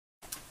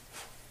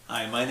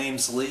Hi, my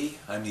name's Lee.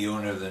 I'm the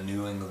owner of the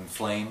New England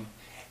Flame,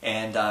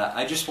 and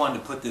I just wanted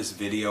to put this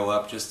video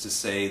up just to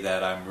say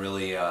that I'm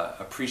really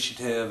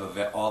appreciative of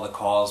all the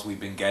calls we've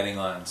been getting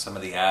on some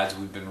of the ads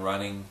we've been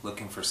running,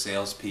 looking for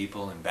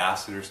salespeople,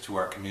 ambassadors to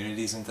our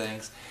communities and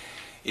things.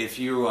 If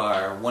you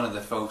are one of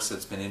the folks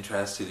that's been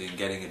interested in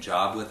getting a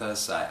job with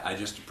us, I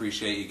just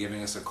appreciate you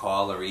giving us a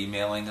call or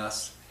emailing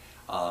us.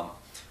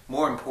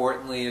 More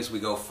importantly, as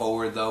we go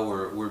forward though,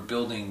 we're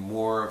building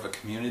more of a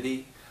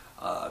community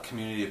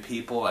of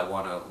people. I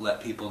want to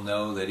let people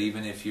know that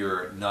even if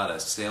you're not a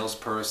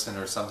salesperson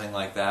or something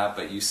like that,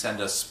 but you send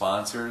us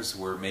sponsors,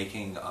 we're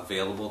making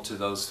available to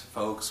those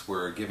folks.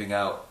 We're giving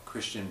out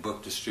Christian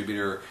Book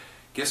Distributor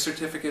gift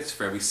certificates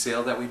for every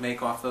sale that we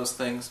make off those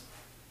things,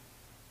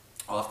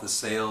 off the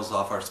sales,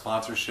 off our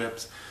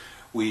sponsorships.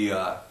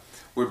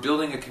 We're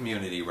building a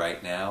community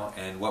right now,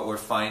 and what we're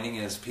finding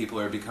is people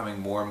are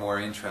becoming more and more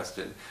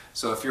interested.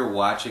 So if you're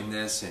watching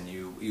this and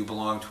you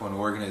belong to an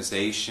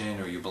organization,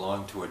 or you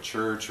belong to a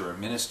church or a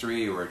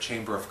ministry or a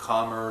chamber of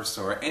commerce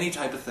or any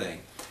type of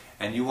thing,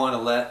 and you want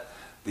to let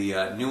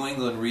the New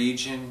England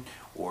region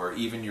or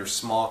even your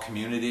small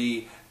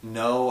community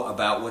know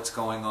about what's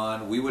going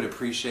on, we would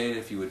appreciate it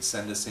if you would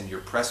send us in your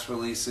press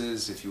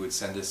releases, if you would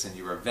send us in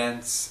your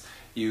events.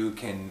 You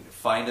can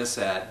find us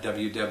at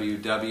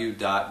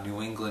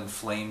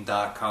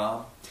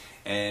www.newenglandflame.com,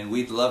 and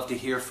we'd love to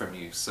hear from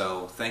you.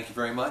 So thank you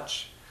very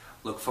much.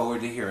 Look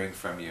forward to hearing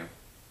from you.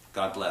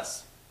 God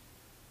bless.